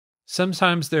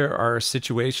Sometimes there are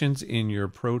situations in your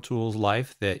Pro Tools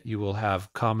life that you will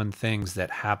have common things that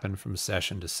happen from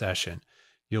session to session.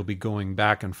 You'll be going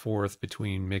back and forth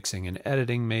between mixing and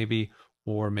editing, maybe,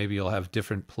 or maybe you'll have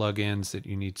different plugins that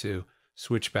you need to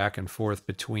switch back and forth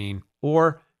between,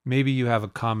 or maybe you have a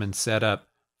common setup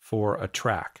for a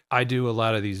track. I do a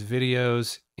lot of these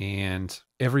videos, and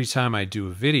every time I do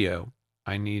a video,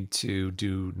 I need to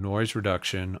do noise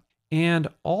reduction. And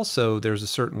also, there's a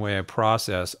certain way I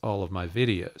process all of my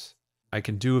videos. I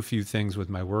can do a few things with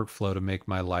my workflow to make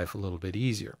my life a little bit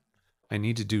easier. I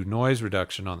need to do noise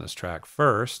reduction on this track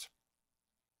first.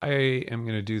 I am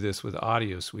going to do this with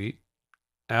Audio Suite.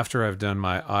 After I've done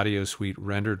my Audio Suite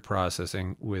rendered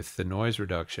processing with the noise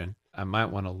reduction, I might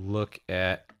want to look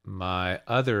at my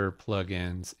other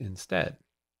plugins instead.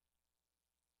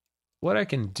 What I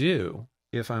can do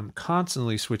if I'm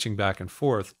constantly switching back and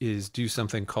forth is do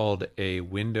something called a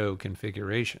window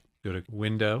configuration. Go to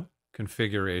Window,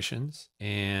 Configurations,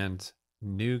 and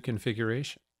New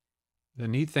Configuration. The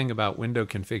neat thing about window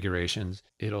configurations,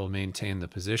 it'll maintain the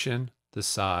position, the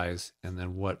size, and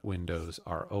then what windows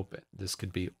are open. This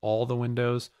could be all the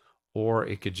windows, or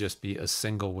it could just be a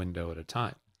single window at a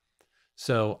time.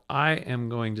 So I am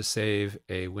going to save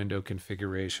a window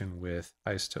configuration with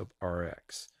Isotope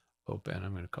RX. Open.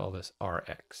 I'm going to call this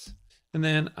RX. And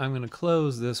then I'm going to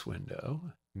close this window.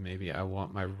 Maybe I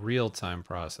want my real-time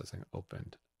processing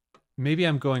opened. Maybe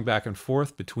I'm going back and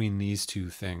forth between these two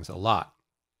things a lot.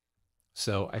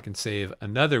 So I can save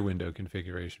another window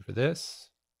configuration for this.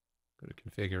 Go to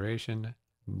Configuration,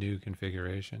 New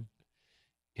Configuration.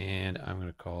 And I'm going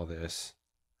to call this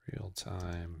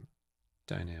Real-Time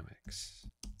Dynamics.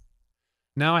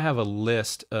 Now I have a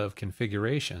list of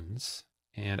configurations,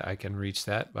 and I can reach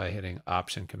that by hitting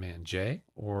Option Command J,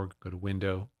 or go to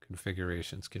Window,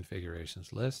 Configurations,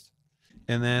 Configurations List.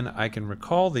 And then I can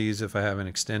recall these if I have an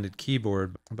extended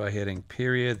keyboard by hitting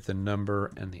period, the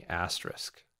number, and the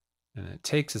asterisk. And it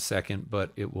takes a second,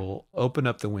 but it will open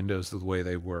up the windows the way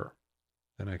they were.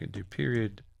 Then I can do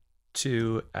period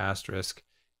 2 asterisk,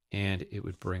 and it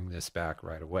would bring this back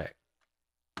right away.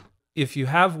 If you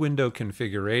have window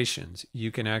configurations,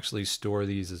 you can actually store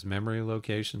these as memory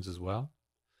locations as well.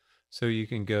 So you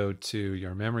can go to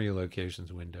your memory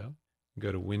locations window,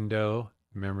 go to Window,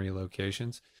 Memory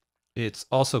Locations. It's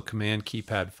also Command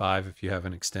Keypad 5 if you have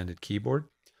an extended keyboard.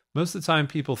 Most of the time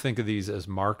people think of these as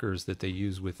markers that they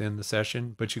use within the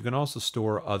session, but you can also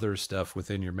store other stuff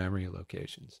within your memory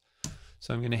locations.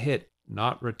 So I'm going to hit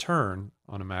not return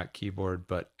on a Mac keyboard,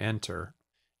 but enter,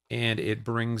 and it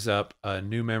brings up a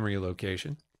new memory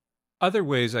location. Other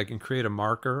ways I can create a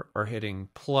marker are hitting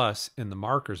plus in the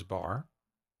markers bar,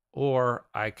 or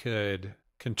I could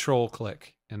control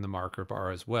click in the marker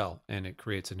bar as well, and it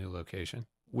creates a new location.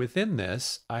 Within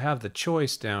this, I have the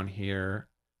choice down here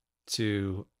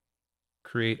to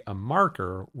create a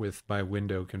marker with my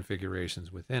window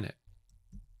configurations within it.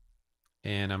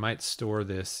 And I might store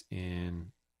this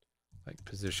in like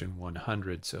position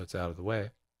 100 so it's out of the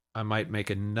way. I might make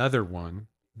another one.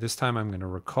 This time I'm going to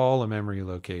recall a memory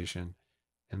location,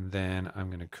 and then I'm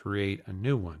going to create a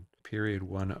new one, period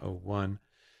 101.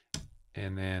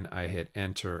 And then I hit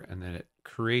enter, and then it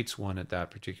creates one at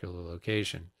that particular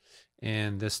location.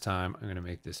 And this time I'm going to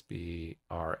make this be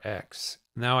RX.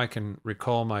 Now I can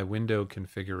recall my window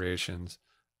configurations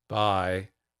by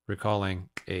recalling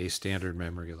a standard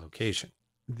memory location.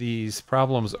 These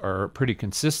problems are pretty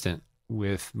consistent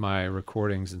with my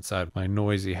recordings inside my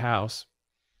noisy house.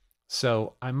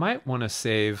 So I might want to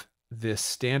save this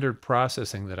standard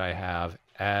processing that I have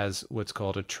as what's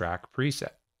called a track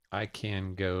preset. I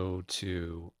can go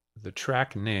to the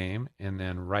track name and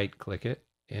then right click it,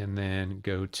 and then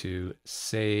go to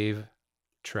Save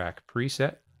Track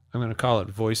Preset. I'm going to call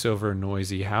it VoiceOver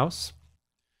Noisy House,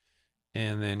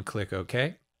 and then click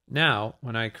OK. Now,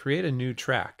 when I create a new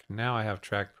track, now I have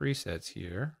track presets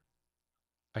here.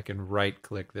 I can right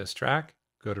click this track,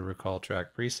 go to Recall Track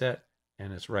Preset,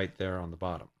 and it's right there on the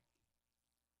bottom.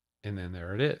 And then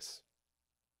there it is.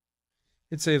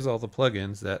 It saves all the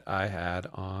plugins that I had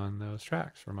on those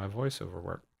tracks for my voiceover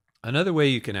work. Another way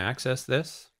you can access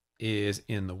this is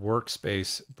in the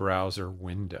Workspace browser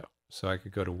window. So I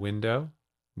could go to Window,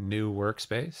 New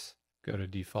Workspace, go to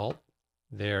Default.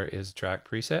 There is track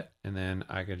preset, and then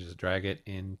I could just drag it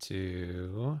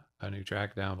into a new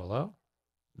track down below.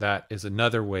 That is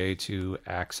another way to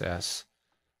access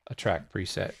a track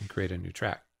preset and create a new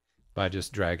track by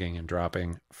just dragging and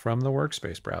dropping from the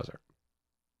Workspace browser.